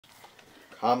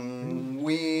Come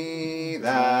we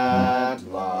that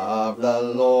love the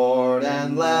Lord,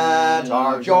 and let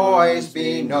our joys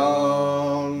be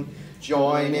known.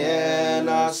 Join in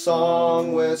a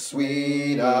song with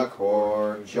sweet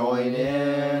accord. Join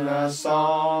in a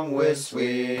song with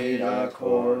sweet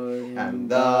accord. And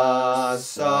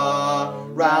thus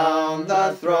around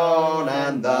the throne,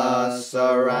 and thus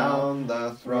around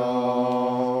the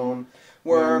throne.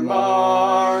 We're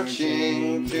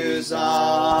marching to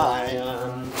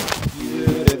Zion,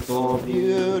 beautiful,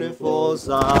 beautiful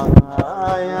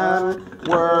Zion.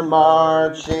 We're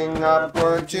marching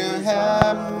upward to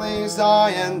heavenly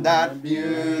Zion, that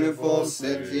beautiful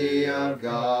city of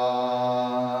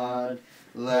God.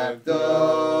 Let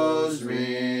those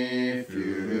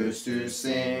refuse to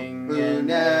sing who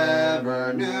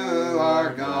never knew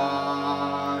our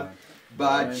God,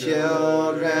 but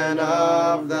children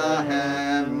of the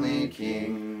heavenly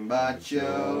King, but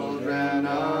children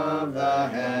of the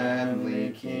heavenly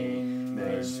King,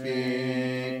 may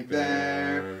speak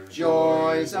their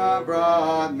joys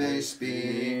abroad, may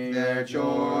speak their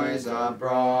joys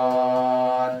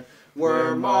abroad.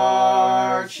 We're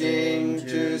marching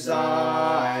to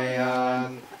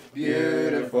Zion,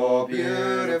 beautiful,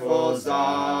 beautiful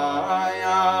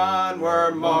Zion.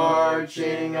 We're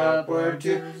marching upward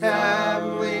to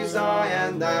heavenly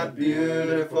Zion, that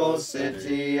beautiful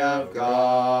city of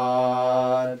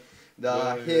God.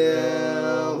 The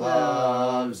hill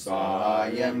of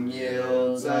Zion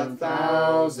yields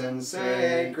 1,000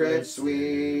 sacred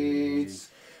sweets.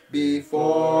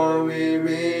 Before we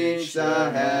reach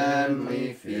the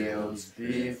heavenly fields,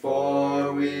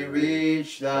 before we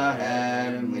reach the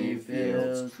heavenly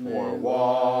fields, or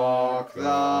walk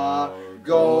the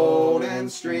golden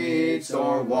streets,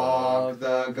 or walk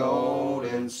the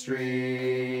golden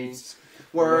streets,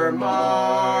 we're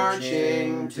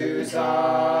marching to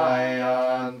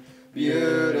Zion,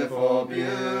 beautiful,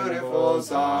 beautiful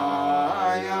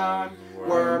Zion.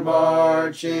 We're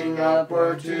marching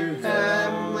upward to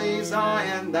heavenly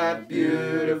Zion, that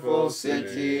beautiful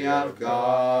city of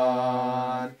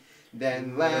God.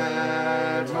 Then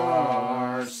let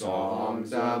our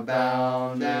songs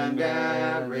abound, and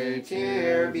every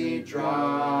tear be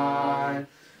dry.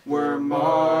 We're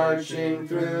marching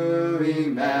through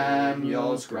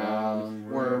Emmanuel's ground.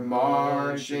 We're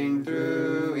marching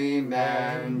through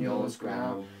Emmanuel's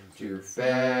ground, to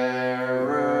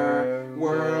fairer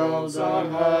worlds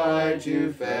on high,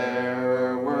 to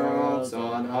fairer worlds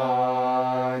on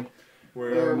high.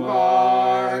 We're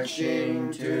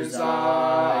marching to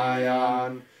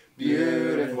Zion,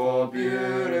 beautiful,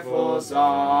 beautiful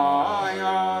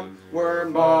Zion. We're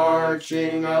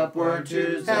marching upward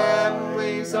to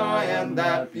heavenly Zion,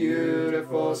 that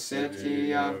beautiful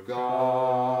city of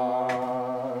God.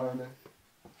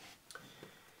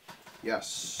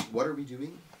 Yes, what are we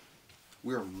doing?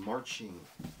 We're marching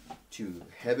to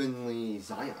heavenly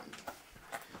Zion.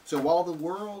 So while the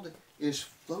world is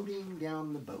floating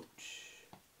down the boat,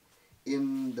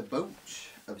 in the boat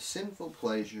of sinful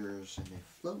pleasures, and they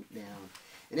float down,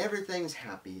 and everything's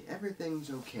happy,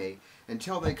 everything's okay,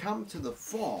 until they come to the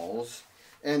falls,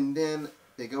 and then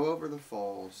they go over the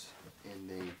falls, and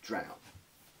they drown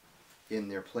in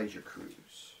their pleasure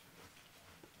cruise.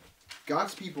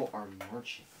 God's people are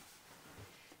marching,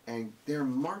 and they're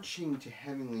marching to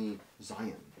heavenly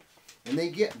Zion, and they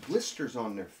get blisters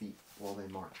on their feet while they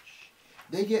march.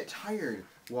 They get tired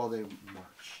while they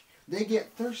march. They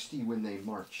get thirsty when they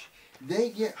march. They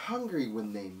get hungry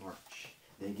when they march.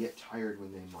 They get tired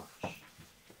when they march.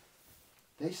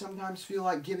 They sometimes feel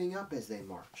like giving up as they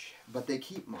march, but they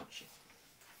keep marching.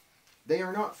 They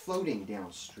are not floating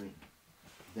downstream.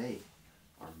 They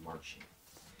are marching.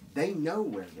 They know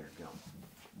where they're going.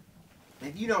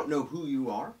 If you don't know who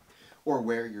you are or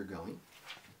where you're going,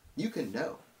 you can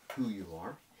know who you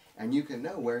are and you can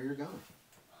know where you're going.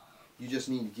 You just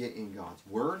need to get in God's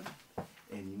Word,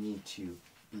 and you need to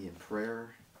be in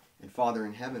prayer, and Father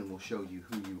in heaven will show you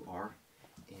who you are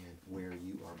and where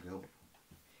you are going.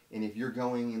 And if you're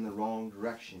going in the wrong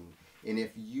direction, and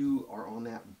if you are on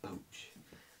that boat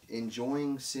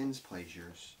enjoying sin's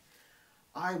pleasures,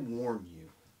 I warn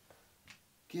you,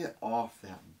 get off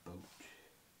that boat.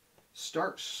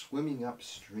 Start swimming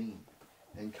upstream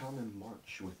and come and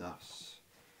march with us.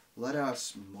 Let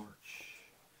us march.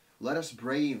 Let us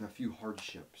brave a few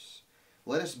hardships.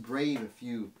 Let us brave a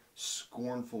few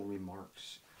scornful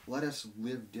remarks. Let us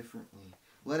live differently.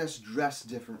 Let us dress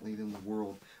differently than the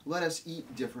world. Let us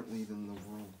eat differently than the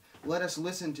world. Let us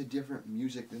listen to different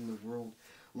music than the world.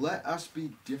 Let us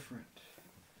be different.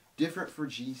 Different for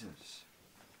Jesus.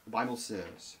 The Bible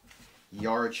says, "Ye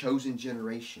are a chosen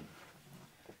generation,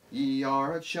 Ye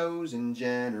are a chosen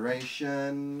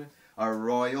generation, a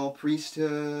royal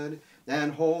priesthood,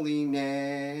 and holy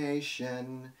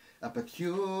nation, a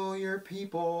peculiar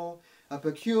people,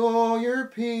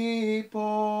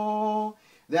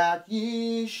 that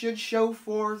ye should show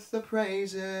forth the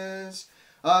praises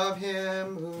of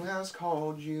him who has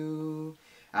called you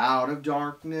out of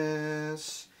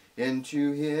darkness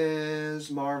into his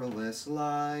marvelous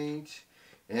light.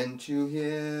 Into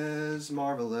his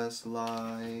marvelous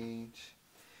light.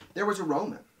 There was a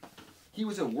Roman. He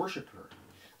was a worshiper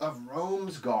of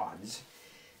Rome's gods.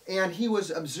 And he was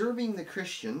observing the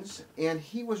Christians, and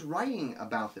he was writing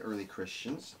about the early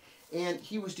Christians, and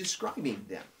he was describing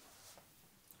them.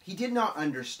 He did not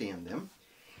understand them,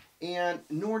 and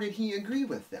nor did he agree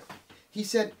with them. He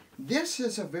said, this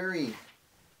is a very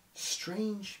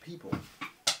strange people.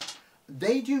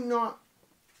 They do not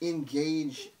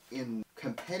engage in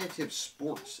competitive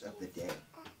sports of the day.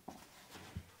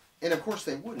 And of course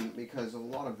they wouldn't, because a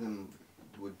lot of them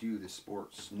would do the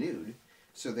sports nude,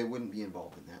 so they wouldn't be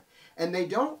involved in that. And they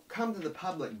don't come to the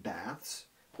public baths.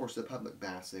 Of course, the public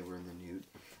baths, they were in the nude.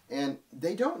 And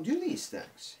they don't do these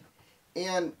things.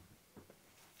 And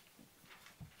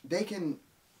they can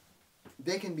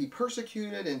be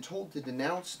persecuted and told to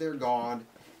denounce their God,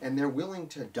 and they're willing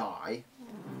to die.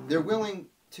 They're willing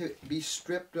to be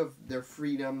stripped of their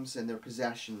freedoms and their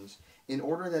possessions in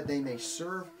order that they may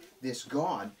serve this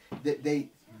God that they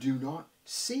do not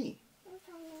see.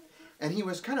 And he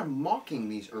was kind of mocking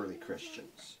these early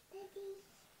Christians.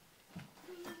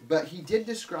 But he did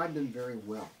describe them very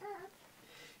well.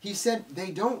 He said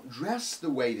they don't dress the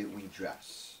way that we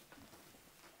dress.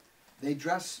 They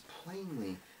dress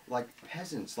plainly, like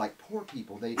peasants, like poor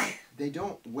people. They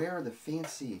don't wear the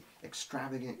fancy,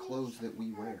 extravagant clothes that we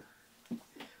wear.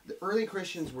 The early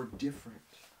Christians were different.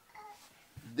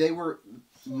 They were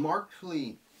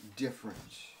markedly different.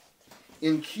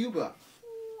 In Cuba,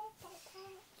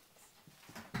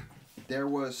 there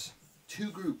was two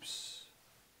groups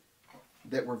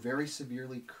that were very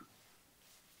severely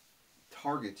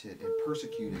targeted and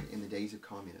persecuted in the days of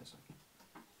communism.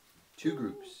 Two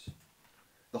groups.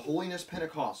 The Holiness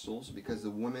Pentecostals, because the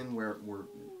women were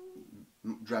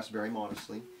dressed very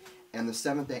modestly, and the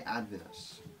Seventh-day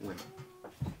Adventists women.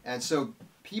 And so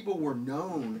people were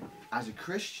known as a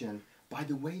Christian by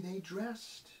the way they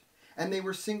dressed. And they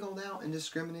were singled out and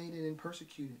discriminated and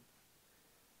persecuted.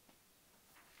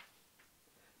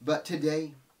 But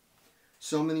today,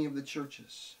 so many of the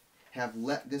churches have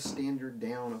let this standard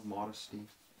down of modesty.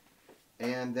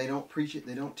 And they don't preach it,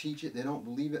 they don't teach it, they don't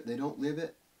believe it, they don't live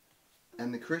it.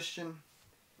 And the Christian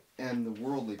and the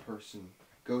worldly person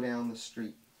go down the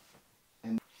street.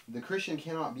 And the Christian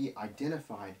cannot be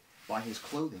identified by his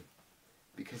clothing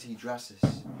because he dresses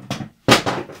in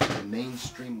the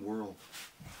mainstream world.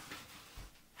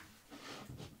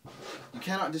 You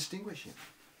cannot distinguish him.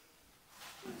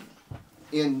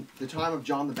 In the time of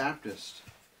John the Baptist,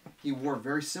 he wore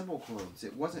very simple clothes.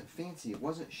 It wasn't fancy, it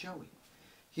wasn't showy.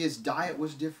 His diet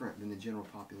was different than the general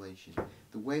population.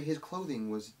 The way his clothing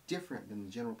was different than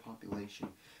the general population.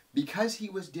 Because he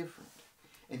was different,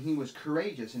 and he was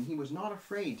courageous, and he was not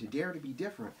afraid to dare to be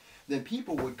different, then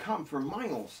people would come for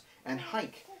miles and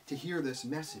hike to hear this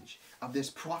message of this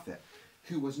prophet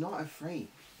who was not afraid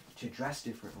to dress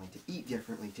differently, to eat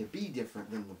differently, to be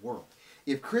different than the world.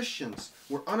 If Christians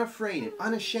were unafraid and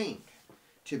unashamed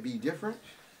to be different,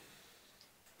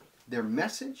 their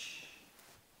message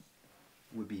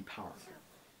would be powerful.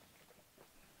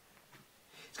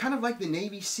 It's kind of like the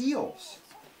Navy SEALs.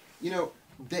 You know,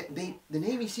 the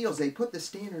Navy SEALs, they put the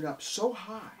standard up so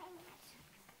high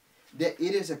that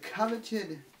it is a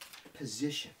coveted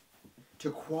position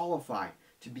to qualify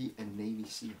to be a Navy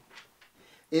SEAL.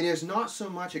 It is not so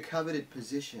much a coveted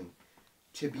position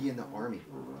to be in the Army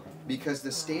because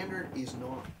the standard is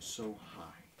not so high.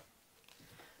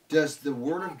 Does the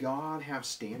Word of God have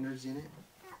standards in it?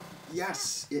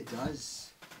 Yes, it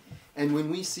does. And when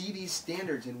we see these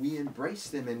standards and we embrace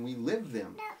them and we live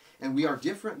them and we are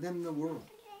different than the world,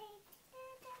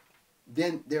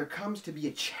 then there comes to be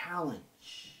a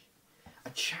challenge. A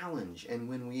challenge. And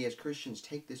when we as Christians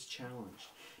take this challenge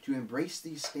to embrace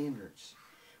these standards,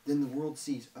 then the world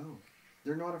sees, oh,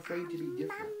 they're not afraid to be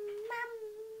different.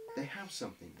 They have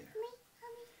something there.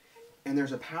 And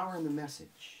there's a power in the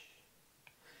message.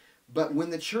 But when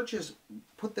the churches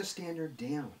put the standard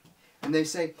down and they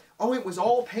say, oh, it was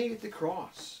all paid at the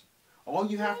cross. All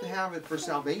you have to have it for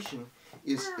salvation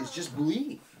is just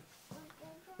believe.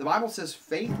 The Bible says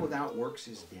faith without works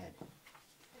is dead.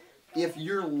 If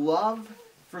your love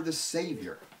for the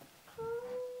Savior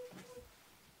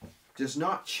does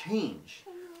not change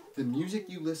the music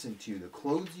you listen to, the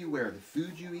clothes you wear, the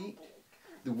food you eat,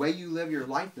 the way you live your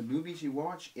life, the movies you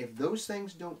watch, if those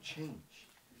things don't change,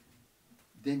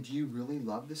 then do you really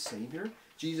love the Savior?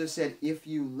 Jesus said, if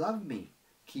you love me,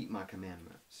 keep my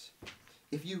commandments.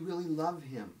 If you really love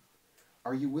him,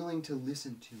 are you willing to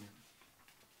listen to him?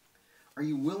 Are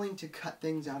you willing to cut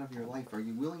things out of your life? Are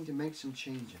you willing to make some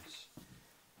changes?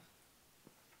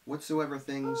 Whatsoever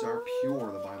things are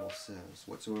pure, the Bible says.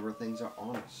 Whatsoever things are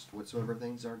honest. Whatsoever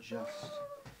things are just.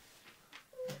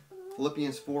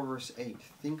 Philippians 4 verse 8.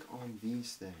 Think on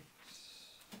these things.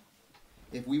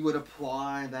 If we would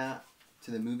apply that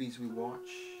to the movies we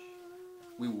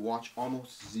would watch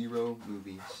almost zero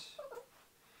movies.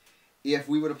 If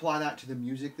we would apply that to the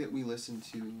music that we listen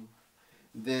to,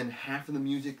 then half of the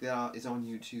music that is on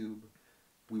YouTube,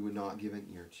 we would not give an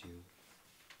ear to.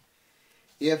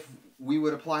 If we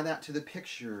would apply that to the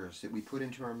pictures that we put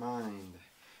into our mind,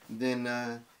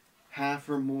 then half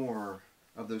or more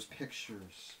of those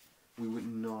pictures, we would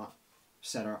not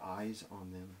set our eyes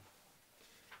on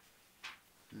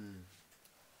them.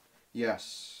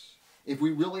 Yes, if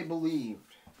we really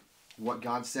believed what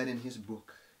God said in his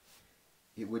book,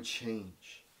 it would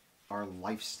change our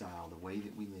lifestyle, the way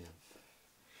that we live.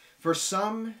 For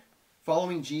some,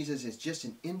 following Jesus is just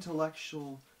an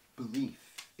intellectual belief.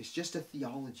 It's just a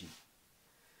theology.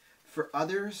 For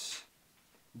others,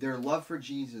 their love for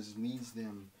Jesus leads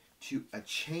them to a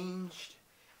changed,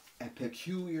 a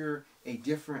peculiar, a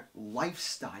different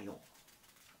lifestyle.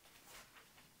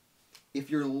 If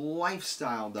your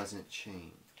lifestyle doesn't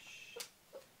change,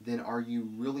 then are you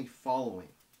really following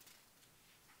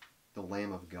the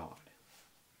Lamb of God?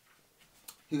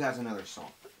 Who has another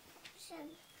song?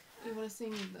 You want to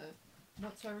sing the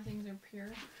whatsoever things are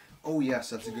pure? Oh yes,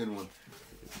 that's a good one.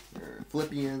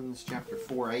 Philippians chapter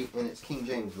 4:8, and it's King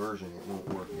James Version. It won't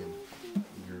work in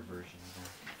your version.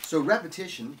 So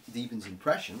repetition deepens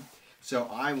impression. So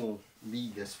I will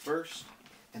read this first,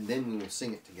 and then we will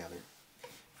sing it together.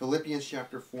 Philippians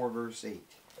chapter 4 verse 8.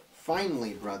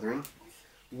 Finally, brethren,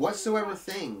 whatsoever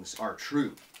things are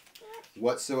true,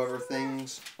 whatsoever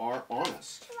things are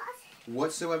honest,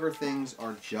 whatsoever things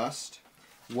are just,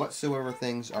 whatsoever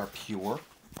things are pure,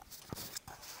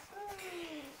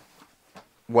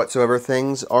 whatsoever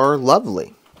things are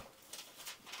lovely,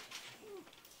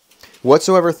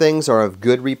 whatsoever things are of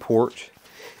good report,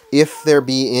 if there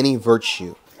be any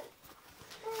virtue,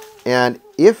 and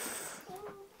if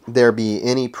there be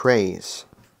any praise,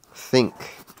 think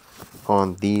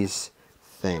on these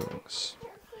things.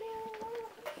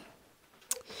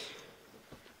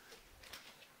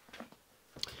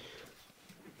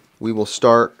 We will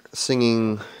start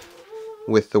singing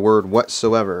with the word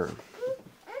whatsoever.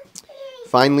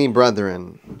 Finally,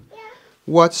 brethren,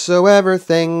 whatsoever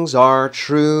things are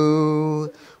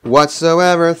true,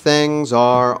 whatsoever things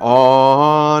are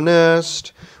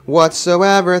honest,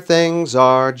 whatsoever things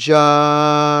are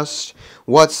just,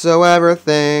 whatsoever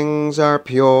things are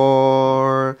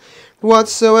pure,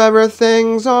 whatsoever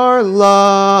things are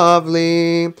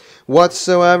lovely,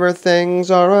 whatsoever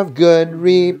things are of good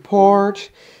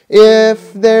report,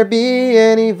 if there be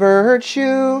any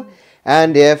virtue,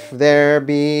 and if there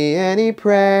be any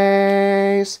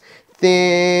praise,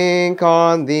 think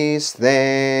on these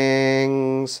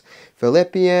things.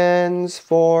 Philippians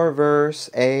 4 verse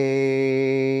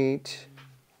 8.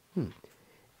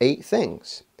 8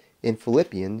 things in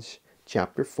Philippians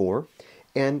chapter 4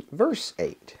 and verse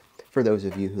 8, for those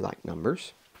of you who like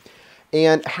numbers.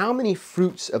 And how many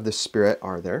fruits of the Spirit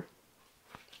are there?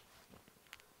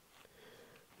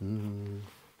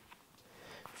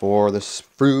 For the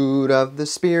fruit of the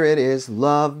Spirit is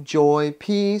love, joy,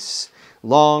 peace,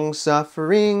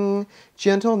 long-suffering,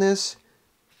 gentleness,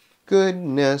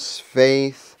 goodness,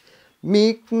 faith,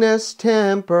 meekness,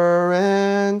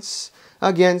 temperance.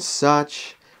 Against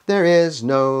such there is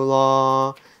no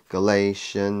law.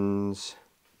 Galatians.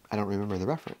 I don't remember the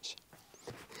reference.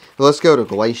 Well, let's go to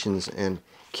Galatians and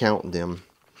count them.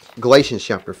 Galatians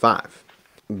chapter 5.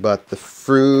 But the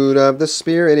fruit of the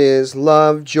Spirit is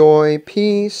love, joy,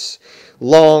 peace,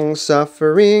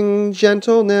 long-suffering,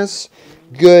 gentleness,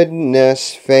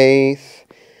 goodness, faith,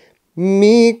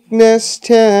 meekness,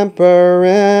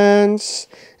 temperance.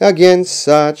 Against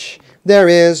such there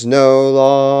is no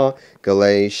law.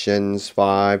 Galatians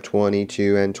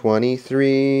 5:22 and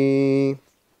 23.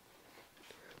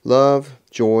 Love,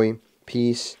 joy,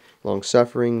 peace,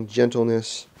 long-suffering,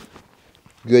 gentleness,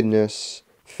 goodness,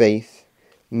 faith,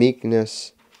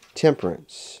 meekness,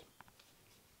 temperance.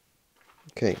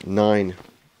 Okay, 9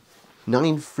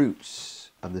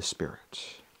 fruits of the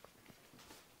Spirit.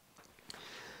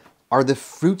 Are the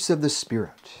fruits of the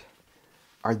Spirit,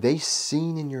 are they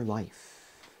seen in your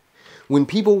life? When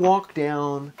people walk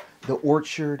down the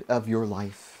orchard of your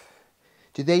life,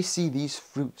 do they see these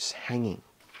fruits hanging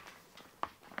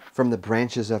from the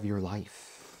branches of your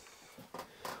life?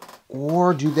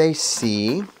 Or do they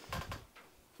see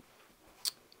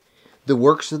the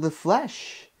works of the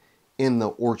flesh in the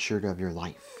orchard of your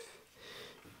life?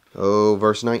 Oh,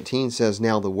 verse 19 says,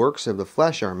 "Now the works of the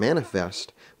flesh are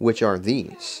manifest, which are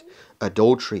these: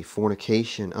 adultery,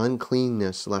 fornication,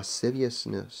 uncleanness,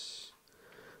 lasciviousness,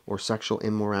 or sexual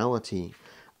immorality,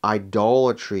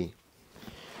 idolatry,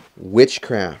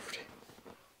 witchcraft,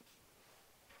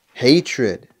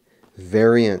 hatred,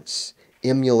 variance,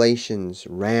 emulations,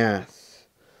 wrath,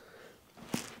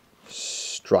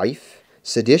 strife,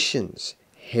 seditions,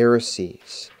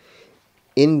 heresies,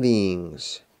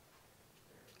 envyings,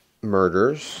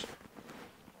 murders,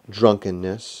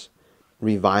 drunkenness,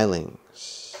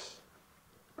 revilings."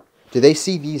 Do they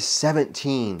see these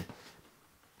 17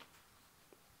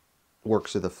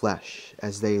 works of the flesh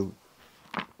as they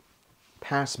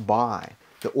pass by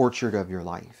the orchard of your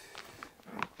life?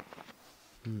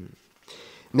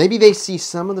 Maybe they see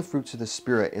some of the fruits of the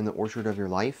Spirit in the orchard of your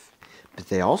life, but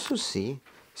they also see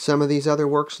some of these other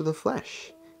works of the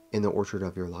flesh in the orchard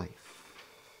of your life.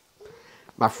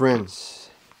 My friends,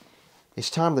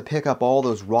 it's time to pick up all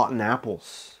those rotten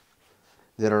apples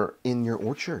that are in your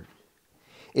orchard.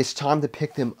 It's time to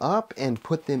pick them up and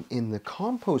put them in the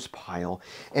compost pile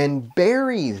and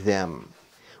bury them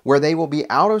where they will be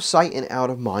out of sight and out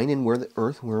of mind, and where the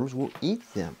earthworms will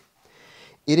eat them.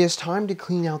 It is time to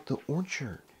clean out the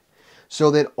orchard so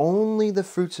that only the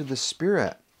fruits of the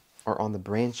Spirit are on the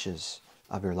branches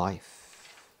of your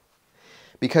life.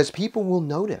 Because people will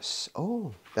notice,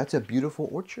 oh, that's a beautiful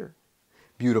orchard,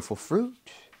 beautiful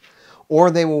fruit. Or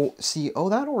they will see, oh,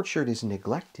 that orchard is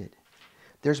neglected.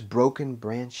 There's broken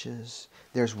branches,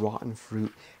 there's rotten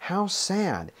fruit. How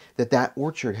sad that that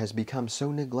orchard has become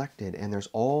so neglected and there's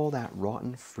all that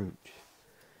rotten fruit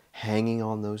hanging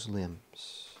on those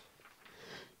limbs.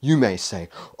 You may say,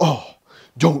 oh,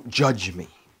 don't judge me.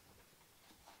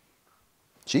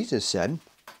 Jesus said,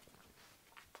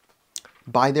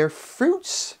 by their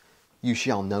fruits you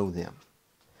shall know them.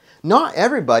 Not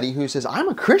everybody who says, I'm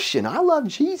a Christian, I love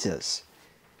Jesus,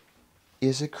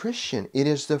 is a Christian. It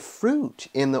is the fruit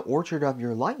in the orchard of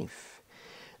your life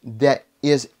that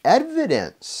is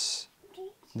evidence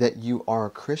that you are a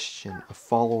Christian, a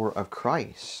follower of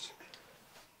Christ.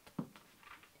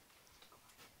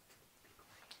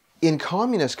 In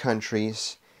communist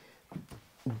countries,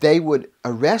 they would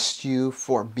arrest you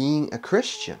for being a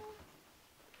Christian.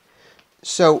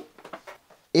 So,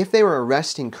 if they were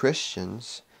arresting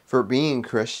Christians for being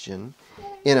Christian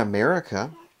in America,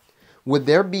 would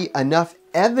there be enough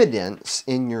evidence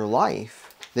in your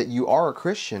life that you are a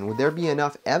Christian? Would there be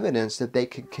enough evidence that they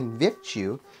could convict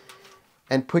you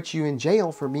and put you in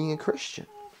jail for being a Christian?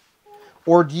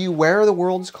 Or do you wear the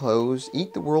world's clothes,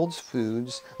 eat the world's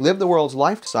foods, live the world's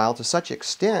lifestyle to such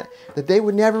extent that they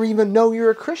would never even know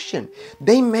you're a Christian?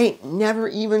 They may never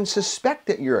even suspect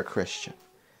that you're a Christian,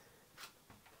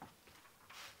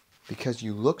 because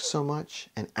you look so much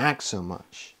and act so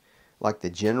much like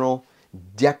the general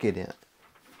decadent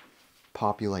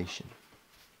population.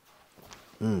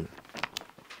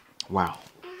 Wow.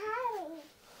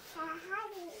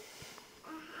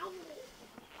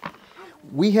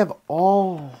 We have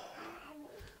all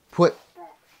put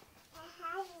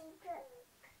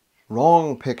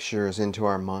wrong pictures into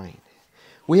our mind.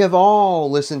 We have all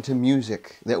listened to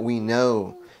music that we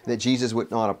know that Jesus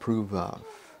would not approve of.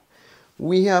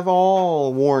 We have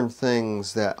all worn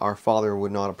things that our Father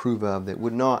would not approve of, that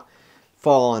would not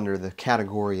fall under the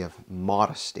category of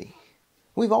modesty.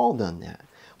 We've all done that.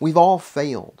 We've all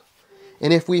failed.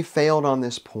 And if we failed on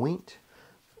this point,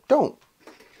 don't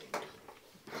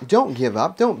give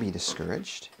up. Don't be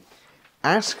discouraged.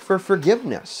 Ask for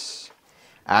forgiveness.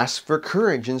 Ask for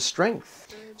courage and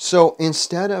strength. So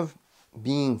instead of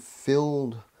being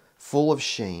full of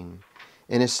shame,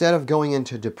 and instead of going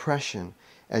into depression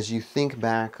as you think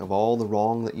back of all the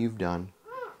wrong that you've done,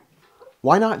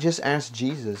 why not just ask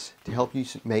Jesus to help you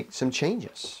make some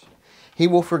changes? He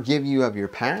will forgive you of your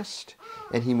past,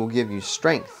 and He will give you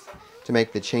strength to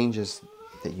make the changes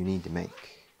that you need to make.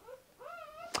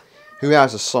 Who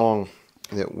has a song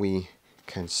that we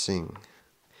can sing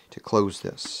to close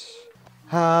this?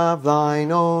 Have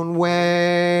thine own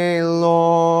way,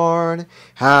 Lord,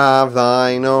 have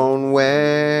thine own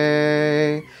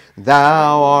way.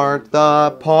 Thou art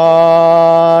the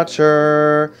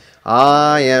potter,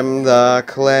 I am the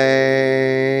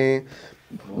clay.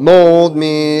 Mold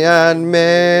me and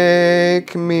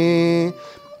make me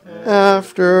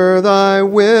after thy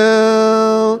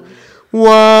will,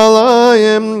 while I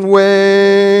am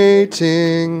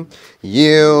waiting,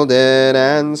 yielded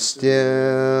and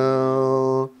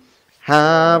still.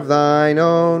 Have thine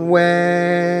own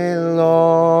way,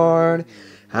 Lord,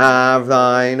 have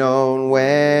thine own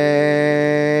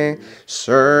way.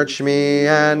 Search me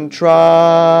and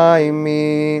try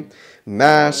me,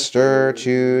 Master,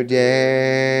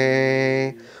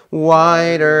 today.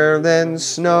 Whiter than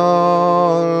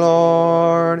snow,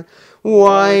 Lord,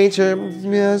 whiter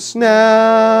than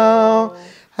now,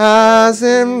 as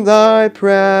in thy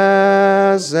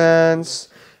presence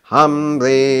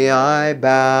humbly I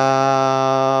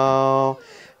bow.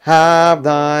 Have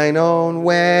thine own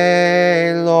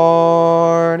way,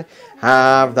 Lord,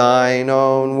 have thine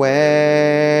own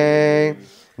way.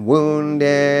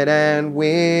 Wounded and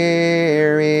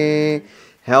weary,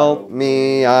 help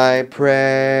me, I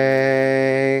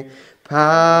pray.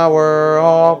 Power,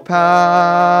 all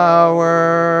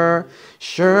power,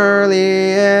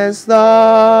 surely is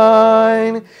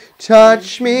thine.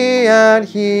 Touch me and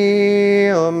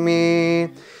heal me,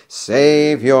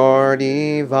 Savior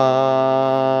divine.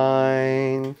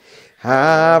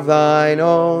 Have thine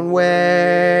own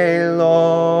way,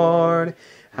 Lord,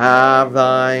 have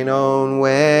thine own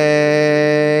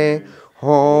way.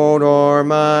 Hold o'er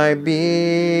my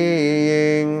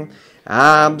being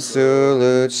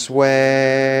absolute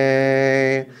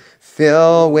sway.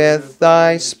 Fill with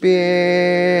thy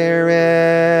Spirit,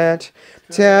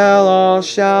 till all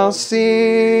shall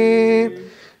see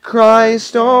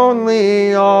Christ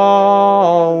only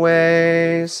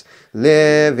always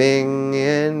living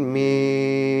in me.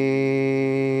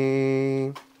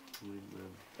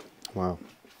 Wow.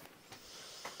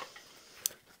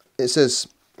 It says,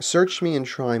 search me and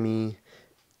try me,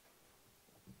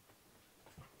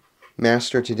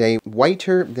 Master, today.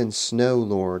 Whiter than snow,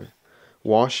 Lord,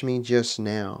 wash me just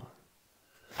now.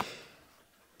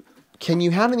 Can you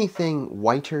have anything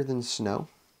whiter than snow?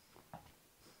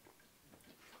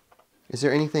 Is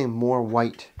there anything more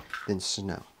white than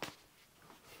snow?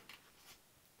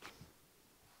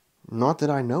 Not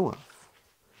that I know of.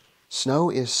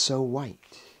 Snow is so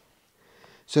white.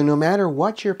 So no matter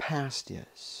what your past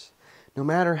is, no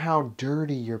matter how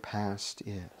dirty your past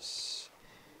is,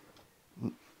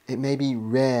 it may be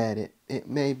red, it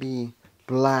may be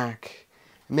black,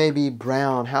 it may be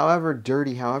brown, however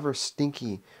dirty, however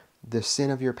stinky the sin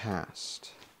of your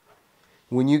past.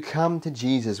 When you come to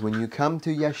Jesus, when you come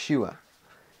to Yeshua,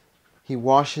 He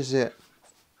washes it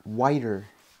whiter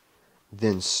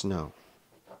than snow.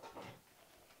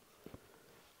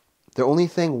 The only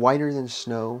thing whiter than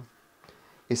snow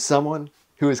is someone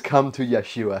who has come to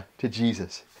Yeshua, to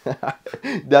Jesus.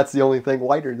 That's the only thing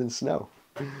whiter than snow.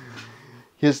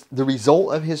 The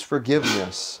result of His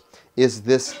forgiveness is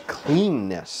this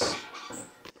cleanness.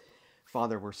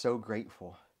 Father, we're so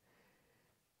grateful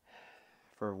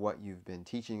for what You've been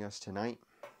teaching us tonight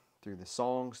through the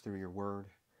songs, through Your word.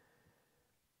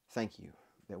 Thank You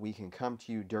that we can come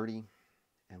to You dirty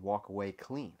and walk away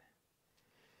clean.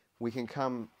 We can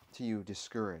come to You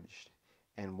discouraged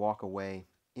and walk away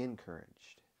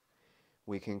encouraged.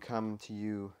 We can come to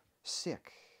You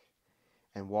sick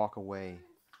and walk away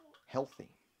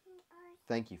healthy.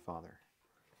 Thank You, Father.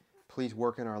 Please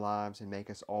work in our lives and make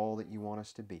us all that You want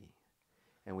us to be.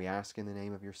 And we ask in the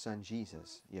name of Your Son,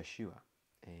 Jesus, Yeshua.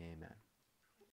 Amen.